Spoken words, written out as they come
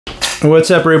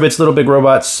What's up, Rube? It's Little Big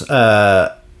Robots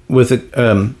with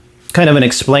a kind of an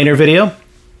explainer video.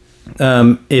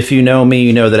 If you know me,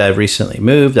 you know that I've recently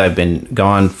moved. I've been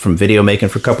gone from video making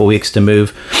for a couple weeks to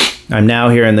move. I'm now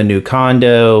here in the new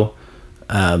condo,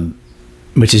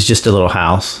 which is just a little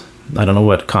house. I don't know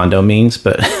what condo means,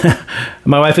 but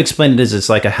my wife explained it as it's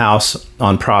like a house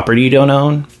on property you don't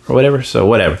own or whatever. So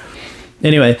whatever.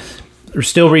 Anyway, we're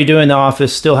still redoing the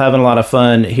office, still having a lot of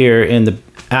fun here in the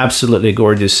absolutely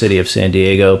gorgeous city of San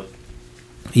Diego.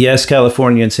 Yes,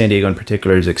 California and San Diego in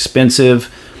particular is expensive.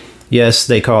 Yes,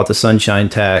 they call it the sunshine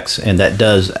tax, and it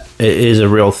is a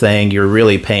real thing. You're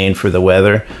really paying for the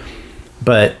weather,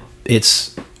 but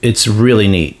it's really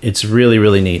neat. It's really,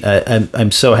 really neat.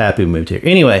 I'm so happy we moved here.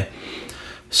 Anyway,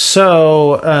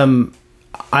 so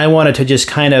I wanted to just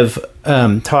kind of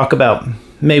talk about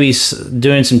maybe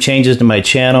doing some changes to my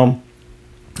channel.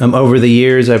 Over the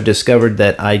years, I've discovered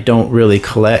that I don't really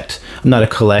collect. I'm not a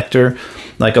collector.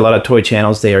 Like a lot of toy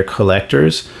channels, they are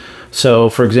collectors. So,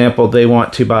 for example, they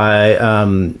want to buy,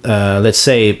 let's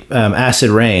say, Acid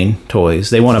Rain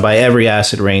toys. They want to buy every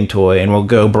Acid Rain toy and will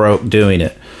go broke doing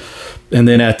it. And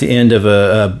then at the end of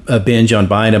a binge on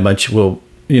buying a bunch, we'll,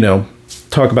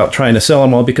 talk about trying to sell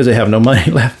them all because they have no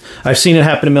money left. I've seen it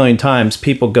happen a million times.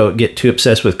 People get too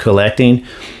obsessed with collecting.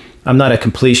 I'm not a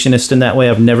completionist in that way.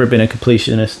 I've never been a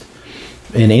completionist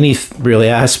in any really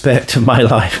aspect of my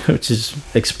life, which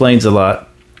explains a lot.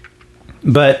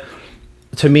 But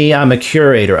to me, I'm a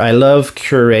curator. I love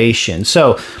curation.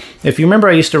 So if you remember,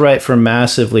 I used to write for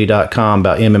massively.com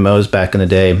about MMOs back in the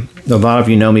day. A lot of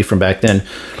you know me from back then.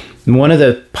 And one of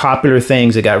the popular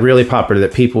things that got really popular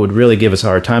that people would really give us a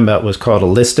hard time about was called a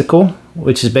listicle,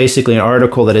 which is basically an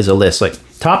article that is a list, like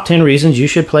top 10 reasons you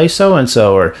should play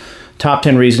so-and-so, or top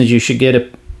 10 reasons you should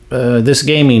get this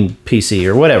gaming PC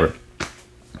or whatever.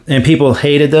 And people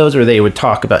hated those, or they would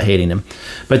talk about hating them,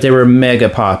 but they were mega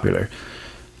popular.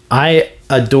 I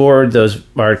adored those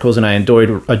articles, and I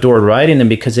adored writing them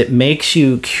because it makes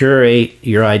you curate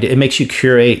your idea. It makes you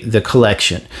curate the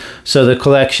collection. So the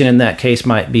collection in that case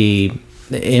might be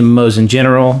MMOs in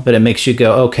general, but it makes you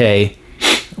go, okay,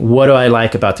 what do I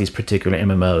like about these particular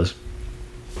MMOs?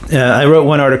 I wrote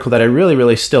one article that I really,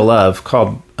 really still love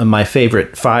called My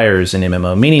Favorite Fires in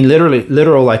MMO, meaning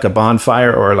literal like a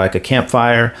bonfire or like a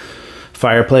campfire,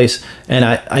 fireplace. And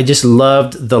I just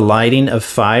loved the lighting of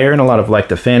fire and a lot of like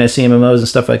the fantasy MMOs and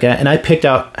stuff like that. And I picked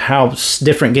out how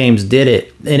different games did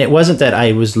it. And it wasn't that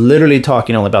I was literally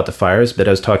talking all about the fires, but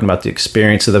I was talking about the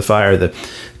experience of the fire, the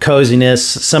coziness,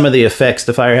 some of the effects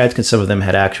the fire had, because some of them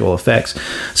had actual effects.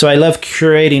 So I love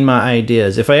curating my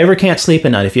ideas. If I ever can't sleep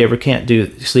at night, if you ever can't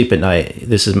sleep at night,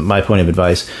 this is my point of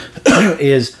advice,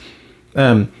 is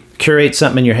curate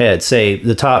something in your head. Say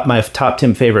my top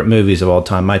 10 favorite movies of all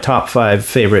time, my top 5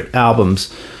 favorite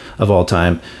albums of all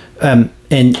time. And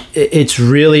it's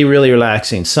really, really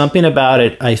relaxing. Something about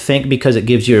it, I think, because it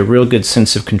gives you a real good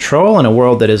sense of control in a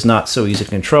world that is not so easy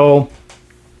to control.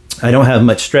 I don't have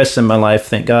much stress in my life,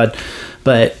 thank God,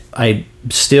 but I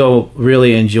still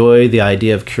really enjoy the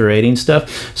idea of curating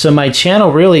stuff. So my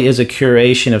channel really is a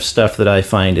curation of stuff that I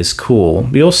find is cool.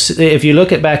 You'll see, if you look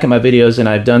back at my videos, and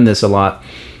I've done this a lot,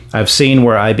 I've seen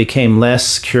where I became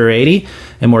less curating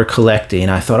and more collecting.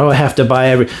 I thought, oh, I have to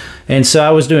buy and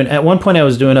so at one point I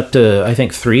was doing up to, I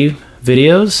think, 2 or 3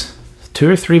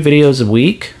 videos a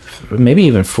week, maybe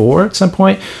even 4 at some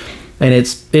point. And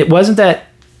it wasn't that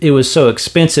it was so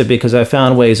expensive, because I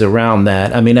found ways around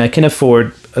that. I mean, I can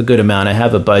afford a good amount. I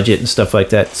have a budget and stuff like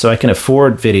that, so I can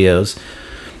afford videos.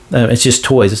 It's just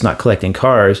toys. It's not collecting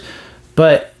cars.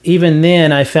 But even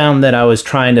then, I found that I was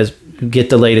trying to get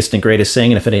the latest and greatest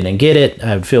thing, and if I didn't get it,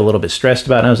 I would feel a little bit stressed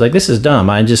about it. And I was like, this is dumb.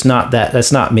 I'm just not that.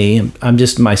 That's not me. I'm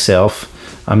just myself.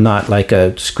 I'm not like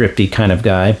a scripty kind of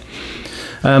guy.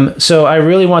 So I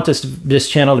really want this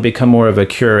channel to become more of a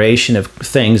curation of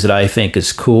things that I think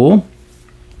is cool.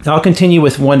 I'll continue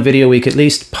with 1 video a week, at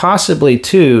least, possibly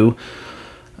 2.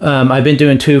 I've been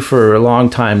doing 2 for a long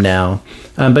time now.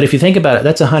 But if you think about it,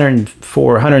 that's 100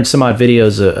 some odd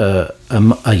videos a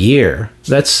year.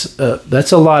 That's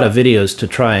a lot of videos to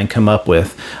try and come up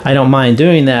with. I don't mind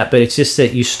doing that, but it's just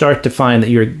that you start to find that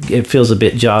it feels a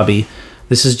bit jobby.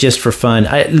 This is just for fun.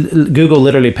 Google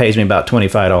literally pays me about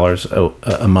 $25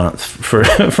 a month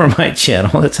for my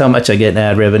channel. That's how much I get in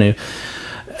ad revenue.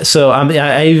 So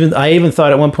I even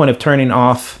thought at one point of turning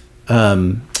off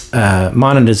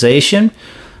monetization,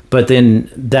 but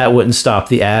then that wouldn't stop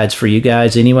the ads for you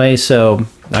guys anyway. So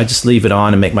I just leave it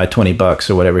on and make my $20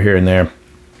 or whatever here and there.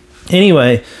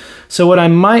 Anyway, so what I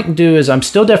might do is I'm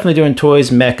still definitely doing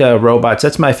toys, mecha, robots.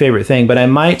 That's my favorite thing, but I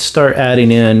might start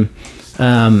adding in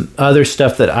Other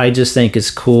stuff that I just think is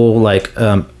cool, like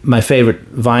my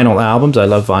favorite vinyl albums. I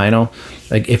love vinyl.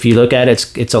 Like if you look at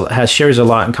it, shares a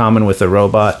lot in common with a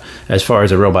robot as far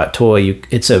as a robot toy.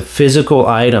 It's a physical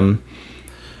item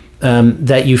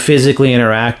that you physically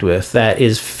interact with, that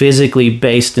is physically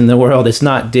based in the world. It's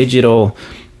not digital.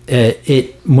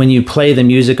 When you play the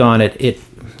music on it,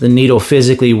 the needle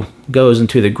physically goes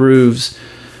into the grooves.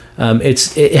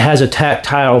 It has a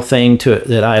tactile thing to it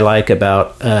that I like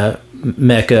about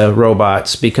mecha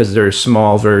robots, because they're a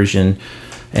small version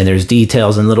and there's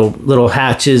details and little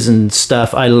hatches and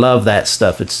stuff. I love that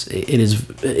stuff.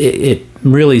 It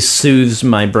really soothes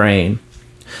my brain.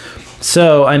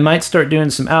 So I might start doing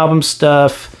some album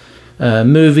stuff,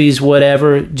 movies,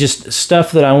 whatever, just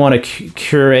stuff that I want to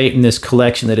curate in this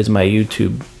collection that is my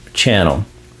YouTube channel.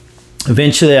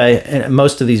 Eventually, and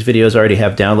most of these videos I already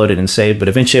have downloaded and saved, but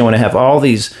eventually I want to have all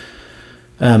these.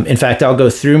 In fact, I'll go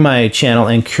through my channel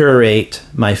and curate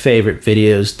my favorite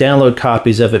videos, download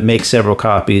copies of it, make several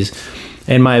copies.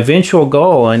 And my eventual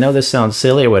goal, I know this sounds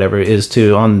silly or whatever, is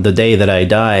to, on the day that I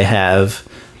die, have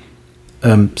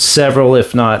several,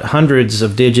 if not hundreds,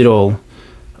 of digital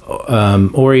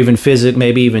or even physical,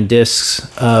 maybe even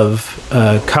discs of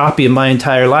a copy of my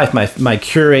entire life, my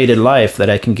curated life that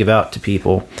I can give out to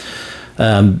people.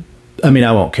 I mean,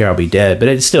 I won't care, I'll be dead, but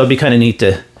it'd still be kind of neat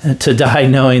to die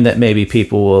knowing that maybe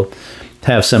people will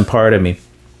have some part of me.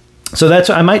 So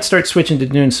I might start switching to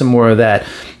doing some more of that.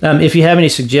 If you have any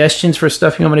suggestions for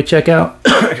stuff you want me to check out,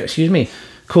 excuse me,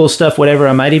 cool stuff, whatever.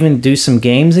 I might even do some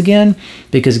games again,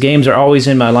 because games are always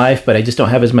in my life, but I just don't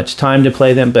have as much time to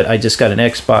play them. But I just got an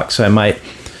Xbox, so I might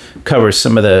cover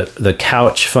some of the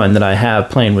couch fun that I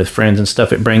have playing with friends and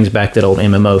stuff. It brings back that old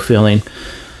MMO feeling.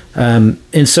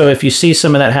 And so if you see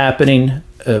some of that happening,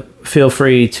 feel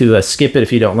free to skip it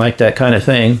if you don't like that kind of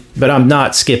thing. But I'm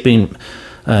not skipping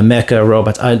mecha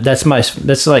robots.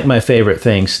 That's like my favorite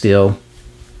thing still.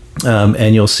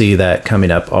 And you'll see that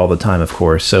coming up all the time, of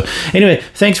course. So anyway,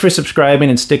 thanks for subscribing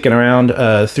and sticking around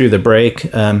through the break.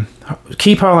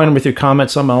 Keep hollering with your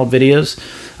comments on my old videos.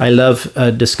 I love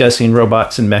discussing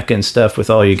robots and mecha and stuff with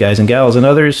all you guys and gals and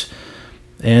others.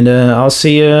 And I'll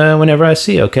see you whenever I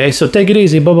see you, okay? So take it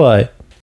easy. Bye-bye.